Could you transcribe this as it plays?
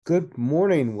Good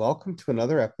morning. Welcome to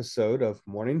another episode of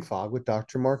Morning Fog with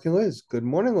Dr. Mark and Liz. Good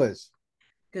morning, Liz.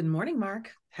 Good morning,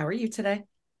 Mark. How are you today?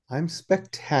 I'm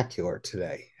spectacular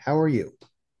today. How are you?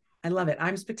 I love it.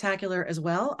 I'm spectacular as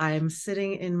well. I'm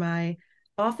sitting in my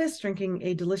office drinking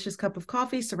a delicious cup of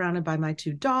coffee surrounded by my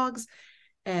two dogs,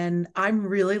 and I'm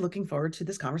really looking forward to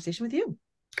this conversation with you.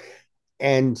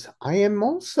 And I am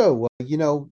also,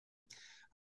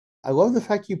 I love the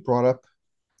fact you brought up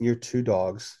your two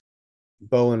dogs,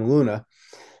 Bo and Luna,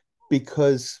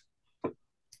 because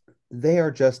they are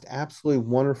just absolutely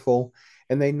wonderful.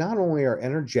 And they not only are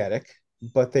energetic,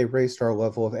 but they raised our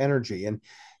level of energy. And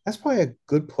that's probably a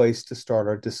good place to start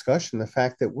our discussion. The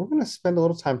fact that we're going to spend a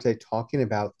little time today talking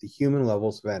about the human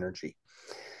levels of energy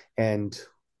and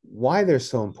why they're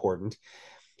so important.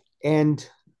 And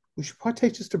we should probably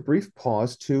take just a brief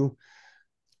pause to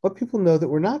let people know that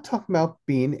we're not talking about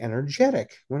being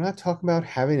energetic. We're not talking about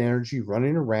having energy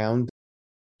running around,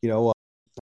 you know, uh,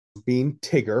 being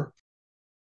Tigger,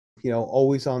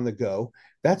 always on the go.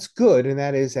 That's good and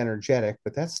that is energetic,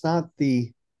 but that's not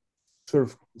the sort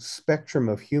of spectrum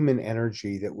of human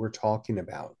energy that we're talking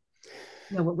about.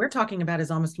 No, what we're talking about is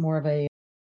almost more of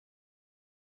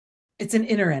it's an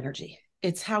inner energy.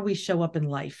 It's how we show up in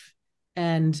life.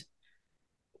 And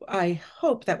I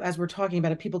hope that as we're talking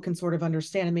about it, people can sort of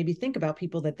understand and maybe think about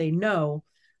people that they know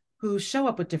who show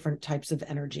up with different types of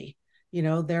energy.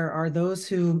 There are those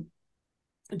who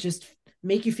just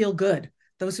make you feel good.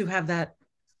 Those who have that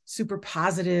super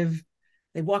positive,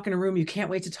 they walk in a room, you can't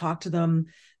wait to talk to them.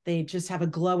 They just have a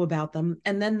glow about them.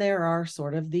 And then there are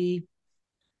sort of the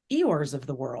Eeyores of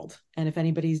the world. And if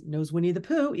anybody knows Winnie the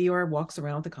Pooh, Eeyore walks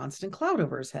around with a constant cloud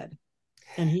over his head.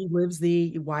 And he lives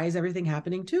the why is everything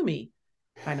happening to me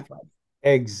kind of life.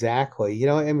 Exactly.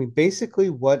 I mean, basically,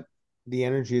 what the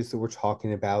energy is that we're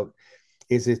talking about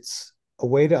is it's a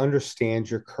way to understand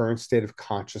your current state of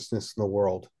consciousness in the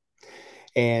world.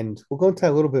 And we'll go into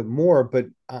that a little bit more, but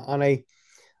on a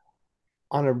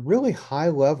really high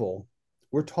level,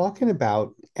 we're talking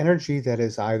about energy that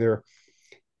is either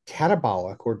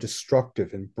catabolic or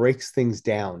destructive and breaks things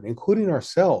down, including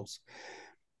ourselves,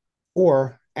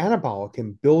 or anabolic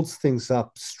and builds things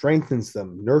up, strengthens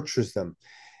them, nurtures them,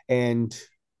 and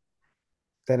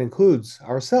that includes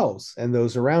ourselves and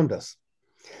those around us.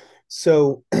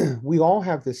 So we all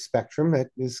have this spectrum that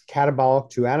is catabolic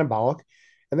to anabolic,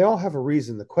 and they all have a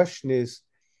reason. The question is,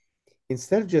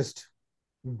 instead of just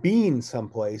being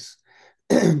someplace,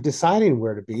 deciding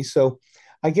where to be. So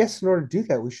I guess in order to do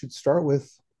that, we should start with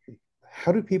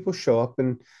how do people show up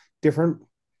in different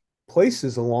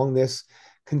places along this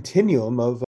continuum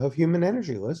of human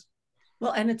energy, Liz?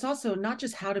 Well, and it's also not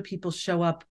just how do people show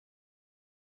up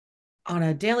on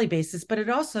a daily basis, but it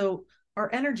also our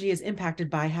energy is impacted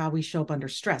by how we show up under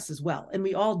stress as well. And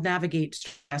we all navigate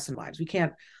stress in lives. We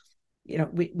can't,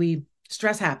 we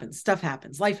stress happens, stuff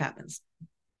happens, life happens.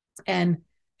 And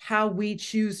how we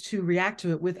choose to react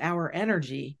to it with our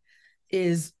energy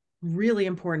is really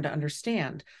important to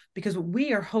understand, because what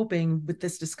we are hoping with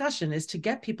this discussion is to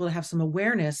get people to have some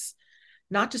awareness,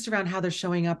 not just around how they're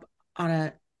showing up on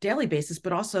a daily basis,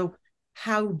 but also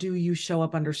how do you show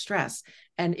up under stress?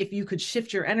 And if you could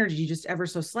shift your energy just ever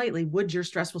so slightly, would your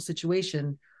stressful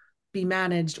situation be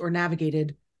managed or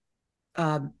navigated,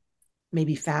 um,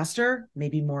 maybe faster,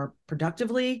 maybe more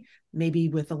productively, maybe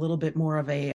with a little bit more of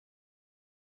a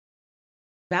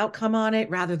outcome on it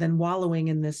rather than wallowing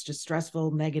in this just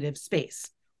stressful negative space?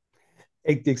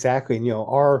 Exactly. And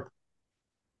our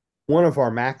one of our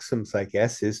maxims, I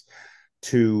guess, is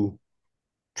to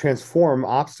transform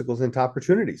obstacles into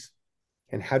opportunities.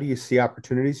 And how do you see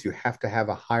opportunities? You have to have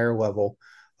a higher level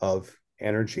of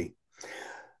energy.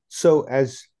 So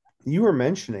as you were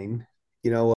mentioning,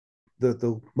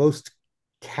 the most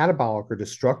catabolic or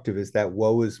destructive is that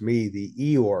woe is me, the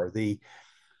Eeyore, the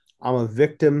I'm a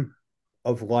victim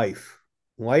of life.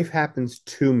 Life happens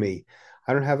to me.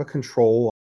 I don't have a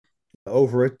control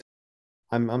over it.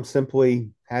 I'm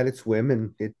simply at its whim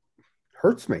and it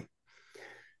hurts me.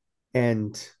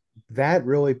 And that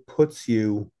really puts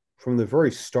you from the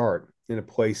very start in a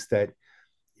place that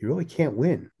you really can't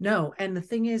win. No. And the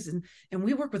thing is, and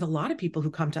we work with a lot of people who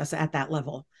come to us at that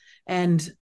level. And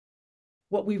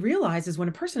what we realize is when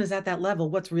a person is at that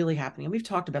level, what's really happening. And we've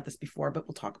talked about this before, but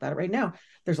we'll talk about it right now.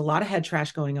 There's a lot of head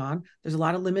trash going on. There's a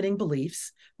lot of limiting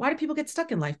beliefs. Why do people get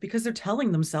stuck in life? Because they're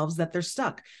telling themselves that they're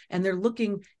stuck and they're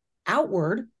looking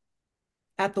outward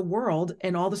at the world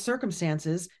and all the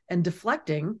circumstances and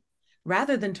deflecting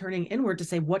rather than turning inward to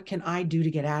say, what can I do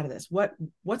to get out of this?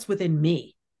 What's within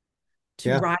me to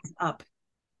Yeah. rise up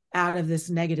out of this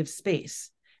negative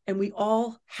space? And we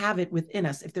all have it within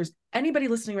us. If there's anybody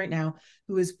listening right now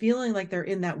who is feeling like they're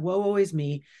in that woe always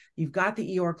me, you've got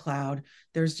the Eeyore cloud,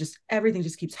 there's just everything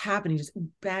just keeps happening, just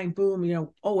bang, boom,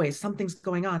 always something's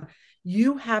going on.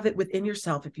 You have it within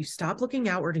yourself. If you stop looking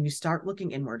outward and you start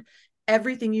looking inward,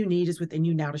 everything you need is within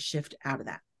you now to shift out of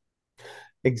that.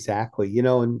 Exactly.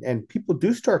 And people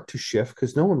do start to shift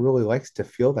because no one really likes to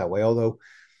feel that way. Although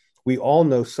we all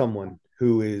know someone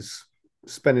who is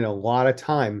spending a lot of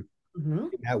time Mm-hmm. in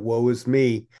that woe is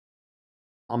me.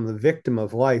 I'm the victim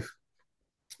of life.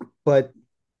 But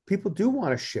people do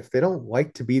want to shift. They don't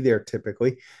like to be there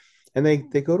typically. And they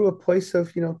go to a place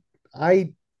of,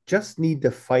 I just need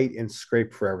to fight and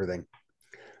scrape for everything.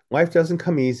 Life doesn't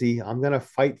come easy. I'm going to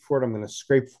fight for it. I'm going to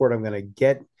scrape for it. I'm going to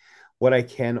get what I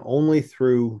can only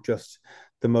through just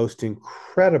the most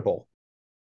incredible,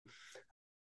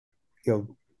 you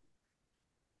know,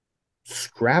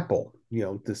 scrapple,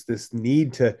 this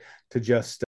need to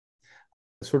just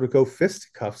sort of go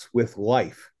fisticuffs with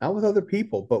life, not with other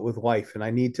people, but with life. And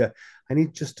I need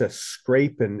just to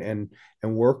scrape and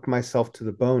work myself to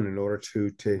the bone in order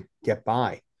to get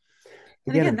by.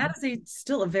 And again, Again, that is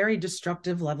still a very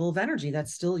destructive level of energy. You're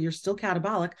still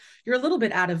catabolic. You're a little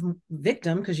bit out of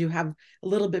victim because you have a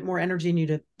little bit more energy in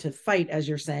you to fight, as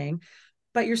you're saying,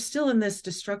 but you're still in this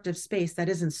destructive space that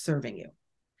isn't serving you.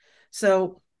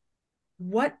 So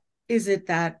what is it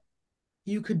that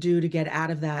you could do to get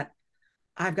out of that?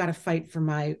 I got to fight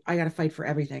for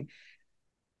everything.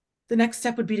 The next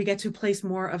step would be to get to a place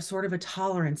more of sort of a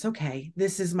tolerance. Okay,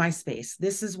 this is my space.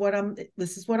 This is what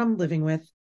I'm living with.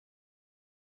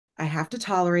 I have to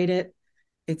tolerate it.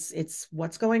 It's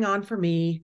what's going on for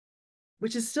me,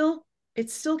 which is still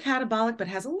it's still catabolic, but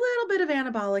has a little bit of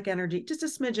anabolic energy, just a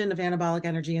smidgen of anabolic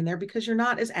energy in there because you're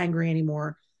not as angry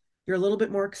anymore. You're a little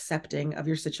bit more accepting of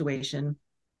your situation.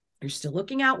 You're still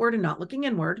looking outward and not looking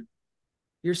inward.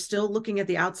 You're still looking at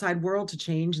the outside world to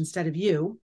change instead of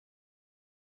you.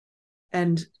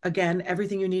 And again,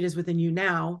 everything you need is within you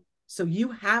now. So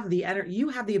you have the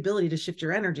ability to shift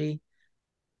your energy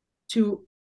to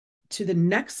the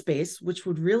next space, which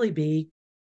would really be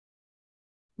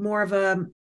more of a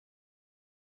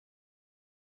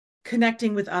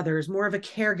connecting with others, more of a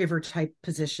caregiver type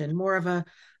position, more of a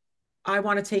I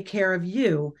want to take care of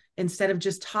you instead of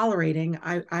just tolerating.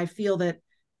 I feel that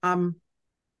I'm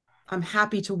I'm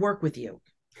happy to work with you.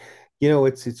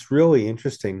 it's really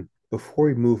interesting. Before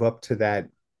we move up to that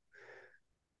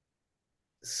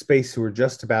space we're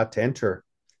just about to enter,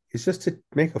 is just to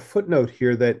make a footnote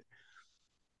here that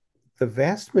the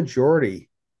vast majority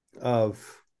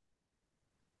of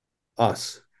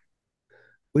us,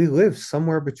 we live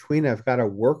somewhere between I've got to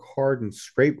work hard and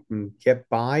scrape and get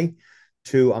by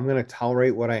to I'm going to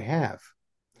tolerate what I have.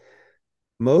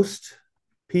 Most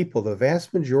people, the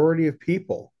vast majority of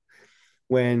people,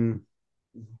 when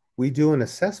we do an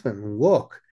assessment and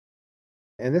look,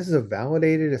 and this is a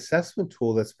validated assessment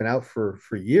tool that's been out for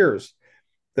years,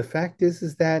 the fact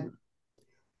is that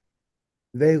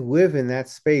they live in that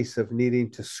space of needing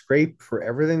to scrape for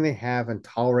everything they have and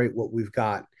tolerate what we've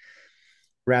got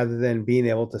rather than being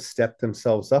able to step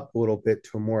themselves up a little bit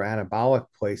to a more anabolic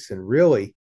place and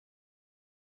really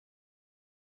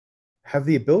have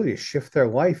the ability to shift their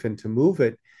life and to move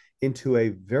it into a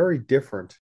very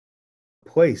different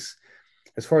place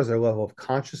as far as their level of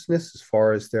consciousness, as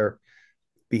far as their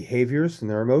behaviors and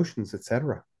their emotions,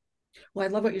 etc. Well, I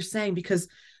love what you're saying because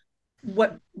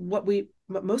what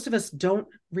most of us don't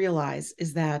realize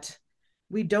is that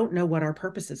we don't know what our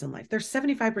purpose is in life. There's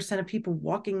 75% of people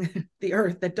walking the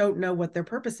earth that don't know what their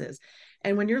purpose is.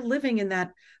 And when you're living in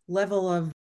that level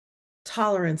of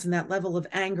tolerance and that level of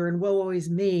anger and woe always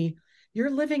me, you're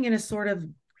living in a sort of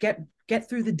get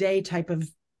through the day type of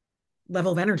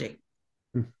level of energy.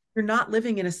 Hmm. You're not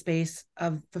living in a space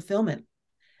of fulfillment.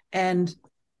 And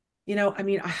I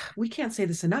mean, we can't say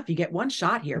this enough. You get one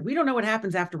shot here. We don't know what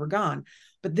happens after we're gone,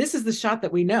 but this is the shot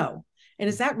that we know. And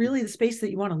is that really the space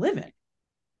that you want to live in?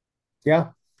 Yeah.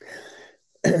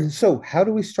 So, how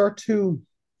do we start to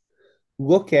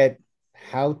look at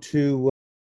how to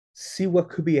see what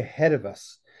could be ahead of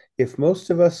us? If most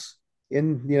of us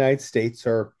in the United States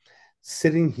are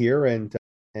sitting here and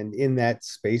in that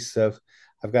space of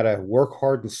I've got to work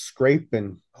hard and scrape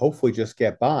and hopefully just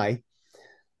get by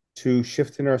to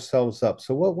shifting ourselves up.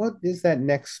 So what is that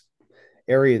next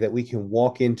area that we can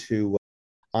walk into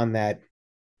on that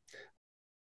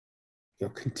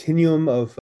continuum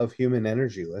of human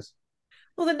energy, Liz?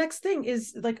 Well, the next thing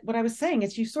is like what I was saying,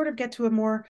 is you sort of get to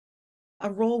a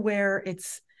role where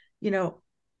it's, you know,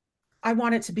 I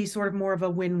want it to be sort of more of a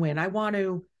win-win. I want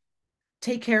to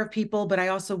take care of people, but I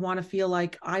also want to feel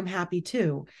like I'm happy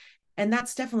too. And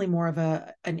that's definitely more of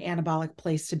an anabolic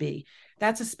place to be.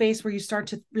 That's a space where you start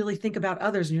to really think about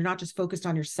others and you're not just focused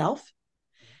on yourself.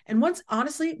 And once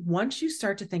you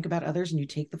start to think about others and you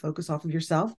take the focus off of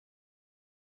yourself,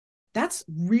 that's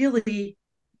really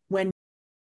when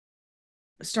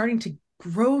starting to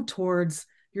grow towards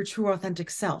your true authentic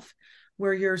self,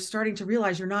 where you're starting to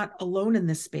realize you're not alone in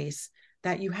this space,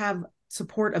 that you have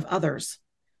support of others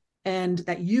and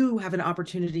that you have an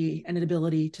opportunity and an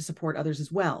ability to support others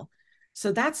as well.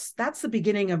 So that's the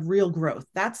beginning of real growth.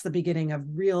 That's the beginning of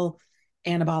real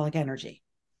anabolic energy.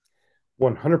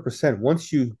 100%.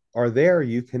 Once you are there,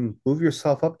 you can move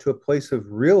yourself up to a place of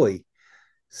really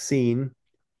seeing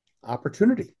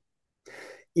opportunity.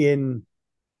 In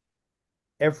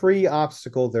every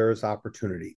obstacle, there is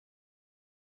opportunity.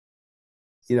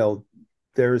 You know,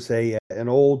 there's a an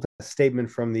old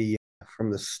statement from the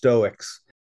Stoics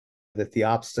that the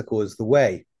obstacle is the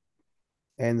way.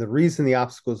 And the reason the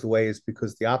obstacle is the way is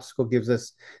because the obstacle gives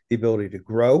us the ability to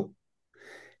grow.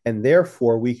 And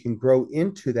therefore, we can grow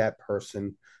into that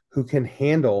person who can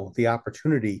handle the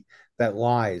opportunity that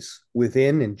lies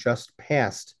within and just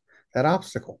past that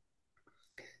obstacle.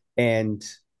 And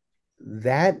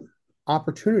that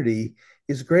opportunity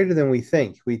is greater than we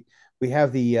think. We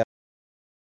have the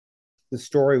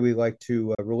story we like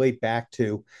to relate back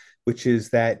to, which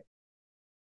is that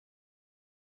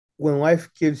when life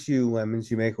gives you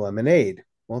lemons, you make lemonade.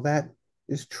 Well, that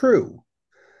is true,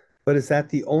 but is that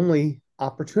the only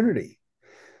opportunity?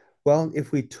 Well,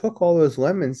 if we took all those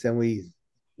lemons and we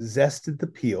zested the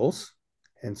peels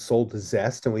and sold the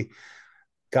zest, and we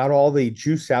got all the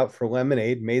juice out for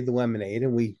lemonade, made the lemonade,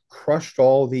 and we crushed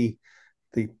all the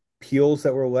peels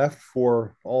that were left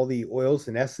for all the oils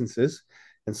and essences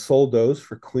and sold those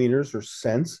for cleaners or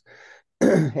scents.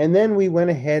 And then we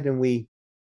went ahead and we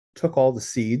took all the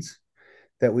seeds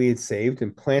that we had saved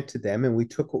and planted them, and we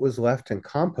took what was left and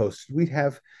composted. We'd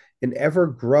have an ever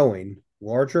growing,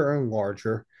 larger and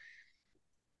larger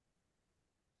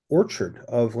orchard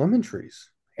of lemon trees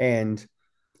and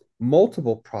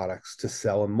multiple products to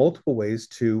sell and multiple ways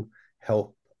to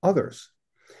help others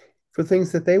for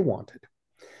things that they wanted.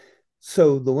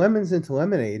 So the lemons into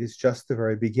lemonade is just the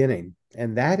very beginning.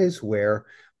 And that is where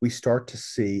we start to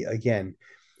see, again,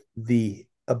 the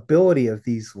ability of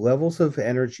these levels of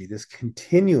energy, this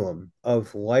continuum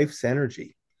of life's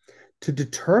energy, to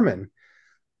determine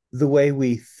the way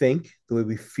we think, the way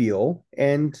we feel,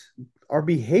 and our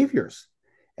behaviors,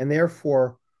 and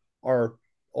therefore our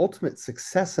ultimate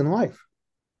success in life.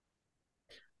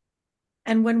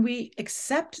 And when we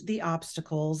accept the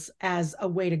obstacles as a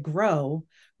way to grow,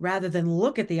 rather than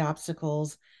look at the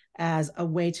obstacles as a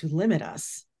way to limit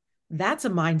us, that's a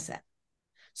mindset.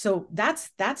 So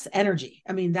that's energy.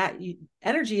 I mean,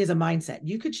 energy is a mindset.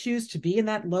 You could choose to be in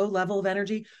that low level of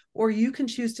energy, or you can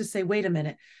choose to say, wait a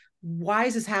minute, why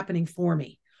is this happening for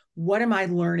me? What am I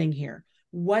learning here?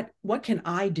 What can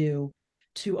I do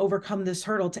to overcome this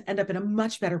hurdle to end up in a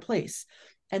much better place?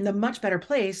 And the much better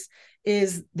place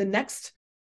is the next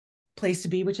place to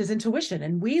be, which is intuition.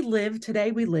 And we live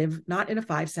not in a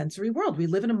five sensory world. We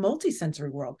live in a multi-sensory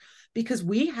world because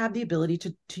we have the ability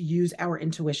to use our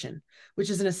intuition, which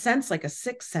is in a sense like a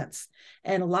sixth sense.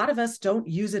 And a lot of us don't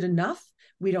use it enough.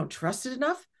 We don't trust it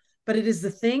enough, but it is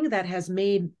the thing that has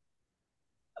made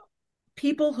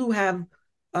people who have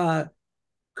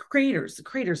creators,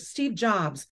 Steve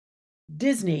Jobs,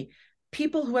 Disney,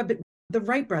 people who have been the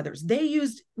Wright brothers, they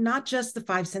used not just the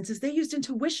five senses, they used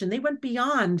intuition. They went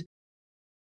beyond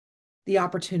the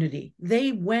opportunity.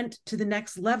 They went to the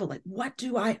next level. Like, what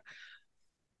do I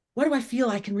feel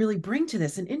I can really bring to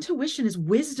this? And intuition is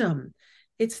wisdom.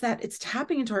 It's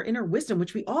tapping into our inner wisdom,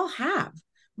 which we all have.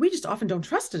 We just often don't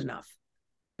trust it enough,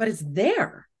 but it's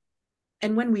there.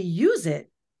 And when we use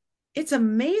it, it's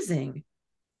amazing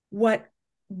what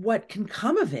can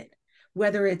come of it,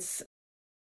 whether it's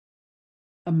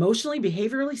emotionally,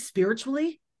 behaviorally,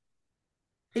 spiritually.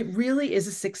 It really is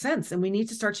a sixth sense, and we need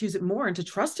to start to use it more and to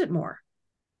trust it more.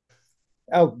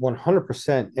 Oh,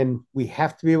 100%. And we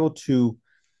have to be able to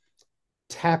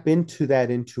tap into that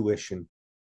intuition.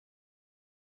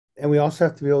 And we also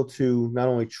have to be able to not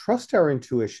only trust our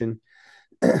intuition,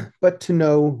 but to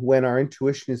know when our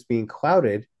intuition is being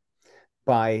clouded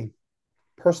by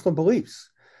personal beliefs,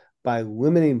 by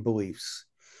limiting beliefs,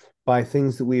 by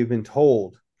things that we have been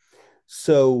told.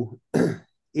 So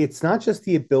it's not just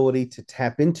the ability to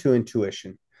tap into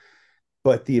intuition,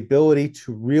 but the ability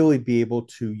to really be able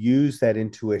to use that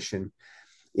intuition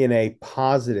in a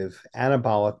positive,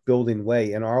 anabolic, building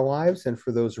way in our lives and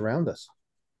for those around us.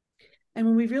 And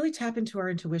when we really tap into our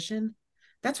intuition,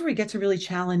 that's where we get to really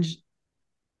challenge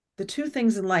the two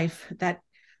things in life that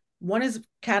one is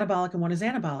catabolic and one is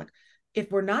anabolic.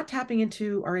 if we're not tapping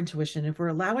into our intuition, if we're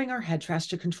allowing our head trash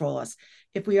to control us,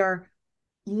 if we are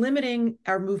limiting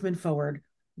our movement forward,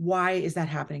 why is that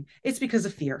happening? It's because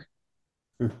of fear.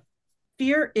 Mm.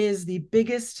 Fear is the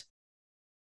biggest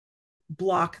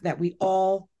block that we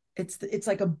all, it's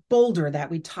like a boulder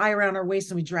that we tie around our waist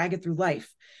and we drag it through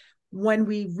life. When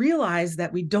we realize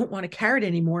that we don't want to carry it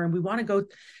anymore and we want to go,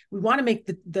 we want to make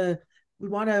we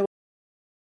want to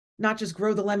not just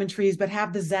grow the lemon trees, but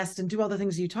have the zest and do all the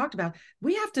things you talked about.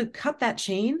 We have to cut that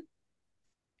chain,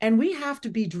 and we have to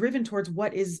be driven towards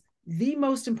what is the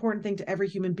most important thing to every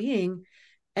human being.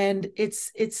 And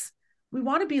we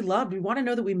want to be loved. We want to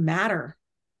know that we matter.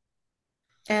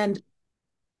 And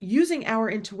using our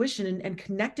intuition and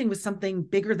connecting with something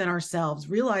bigger than ourselves,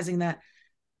 realizing that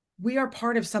we are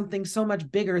part of something so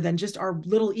much bigger than just our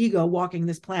little ego walking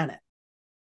this planet.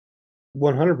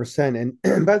 100%.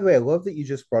 And by the way, I love that you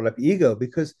just brought up ego,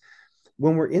 because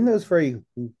when we're in those very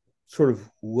sort of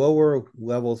lower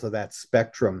levels of that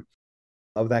spectrum,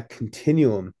 of that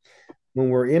continuum, when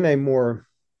we're in a more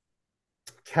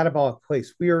catabolic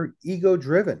place, we are ego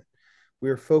driven. We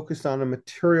are focused on a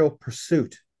material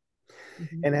pursuit.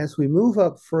 Mm-hmm. And as we move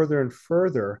up further and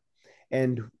further,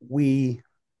 and we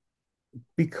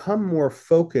become more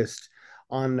focused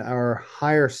on our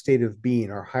higher state of being,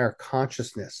 our higher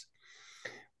consciousness,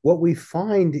 what we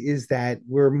find is that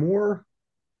we're more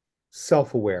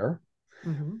self aware,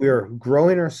 Mm-hmm. we are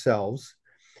growing ourselves,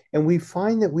 and we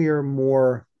find that we are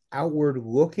more outward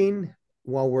looking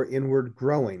while we're inward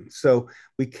growing. So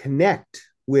we connect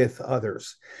with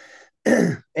others.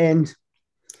 And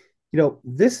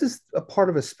this is a part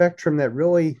of a spectrum that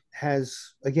really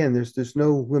has, again, there's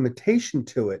no limitation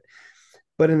to it.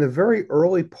 But in the very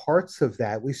early parts of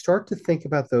that, we start to think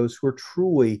about those who are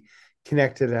truly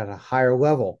connected at a higher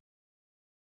level,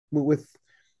 with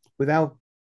without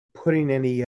putting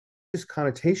any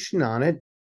connotation on it.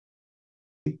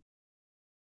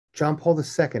 John Paul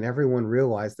II, everyone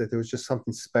realized that there was just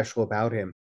something special about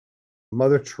him.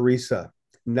 Mother Teresa,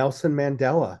 Nelson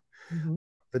Mandela, Mm-hmm.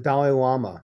 the Dalai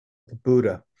Lama, the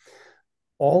Buddha,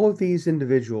 all of these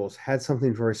individuals had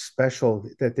something very special,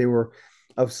 that they were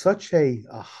of such a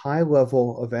high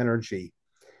level of energy.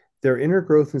 Their inner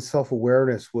growth and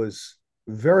self-awareness was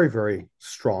very, very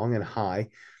strong and high.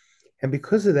 And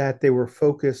because of that, they were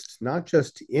focused not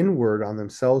just inward on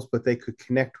themselves, but they could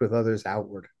connect with others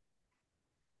outward.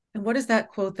 And what is that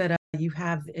quote that you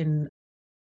have in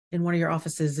one of your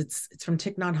offices? It's from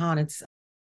Thich Nhat Hanh. It's,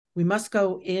 we must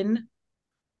go in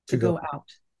to To go, go out.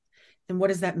 And what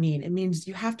does that mean? It means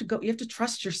you have to go, you have to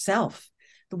trust yourself.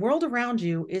 The world around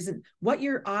you isn't what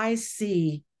your eyes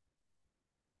see,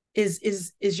 is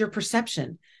your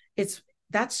perception. It's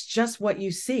That's just what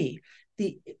you see.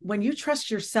 When you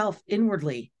trust yourself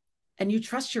inwardly and you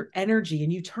trust your energy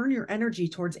and you turn your energy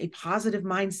towards a positive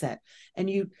mindset and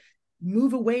you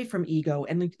move away from ego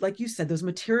and, like you said, those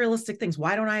materialistic things.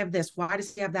 Why don't I have this? Why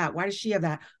does he have that? Why does she have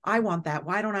that? I want that.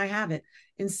 Why don't I have it?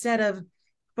 Instead of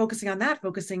focusing on that,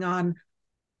 focusing on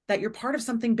that you're part of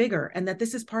something bigger and that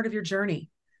this is part of your journey.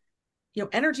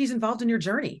 Energy is involved in your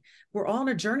journey. We're all on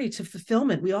a journey to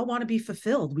fulfillment. We all want to be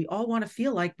fulfilled. We all want to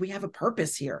feel like we have a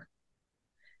purpose here.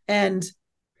 And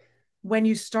when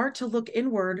you start to look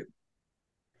inward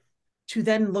to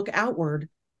then look outward,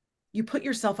 you put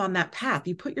yourself on that path.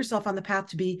 You put yourself on the path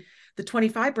to be the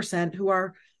 25%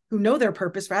 who know their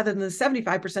purpose rather than the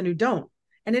 75% who don't.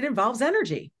 And it involves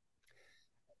energy.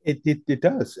 it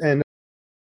does. And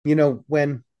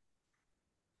when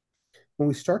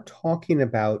we start talking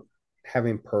about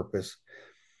having purpose,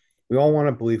 we all want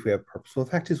to believe we have purpose. Well,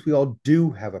 the fact is, we all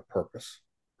do have a purpose.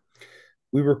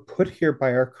 We were put here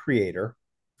by our Creator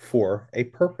for a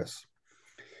purpose.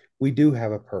 We do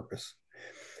have a purpose.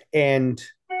 And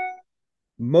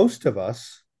most of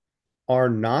us are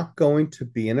not going to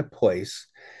be in a place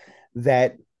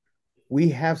that we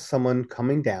have someone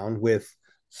coming down with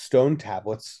stone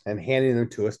tablets and handing them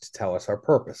to us to tell us our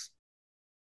purpose.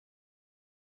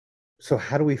 So,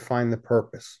 how do we find the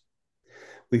purpose?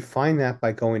 We find that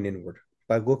by going inward,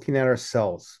 by looking at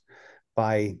ourselves,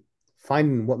 by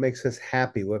finding what makes us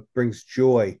happy, what brings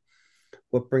joy,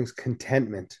 what brings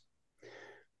contentment,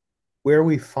 where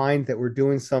we find that we're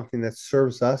doing something that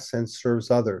serves us and serves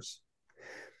others.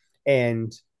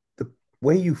 And the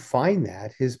way you find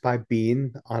that is by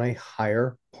being on a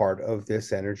higher part of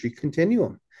this energy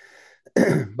continuum,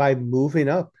 by moving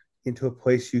up into a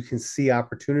place you can see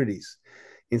opportunities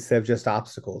instead of just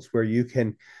obstacles, where you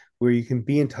can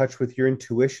be in touch with your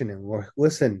intuition and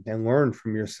listen and learn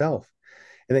from yourself,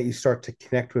 and that you start to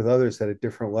connect with others at a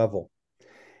different level.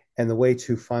 And the way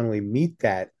to finally meet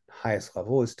that highest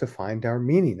level is to find our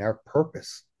meaning, our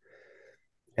purpose.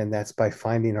 And that's by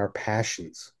finding our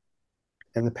passions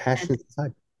and the and passions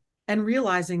inside. and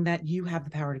realizing that you have the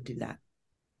power to do that.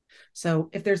 So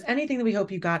if there's anything that we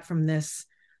hope you got from this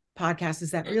podcast,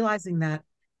 is that realizing that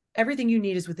everything you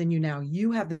need is within you now.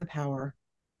 You have the power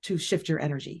to shift your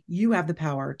energy. You have the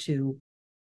power to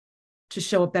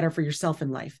show up better for yourself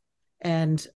in life.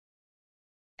 And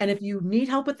if you need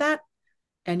help with that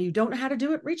and you don't know how to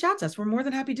do it, reach out to us. We're more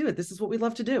than happy to do it. This is what we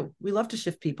love to do. We love to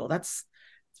shift people. That's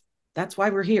why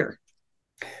we're here.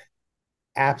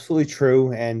 Absolutely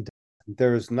true. And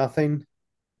there is nothing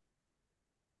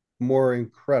more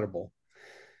incredible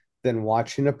than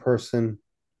watching a person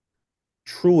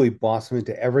truly blossom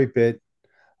into every bit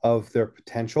of their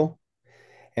potential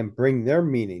and bring their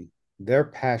meaning, their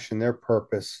passion, their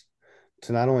purpose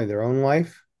to not only their own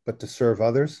life, but to serve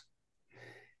others.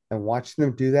 And watching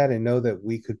them do that and know that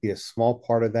we could be a small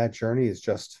part of that journey is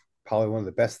just probably one of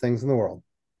the best things in the world.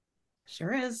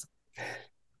 Sure is.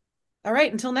 All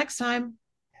right. Until next time.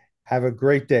 Have a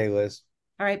great day, Liz.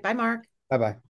 All right. Bye, Mark. Bye bye.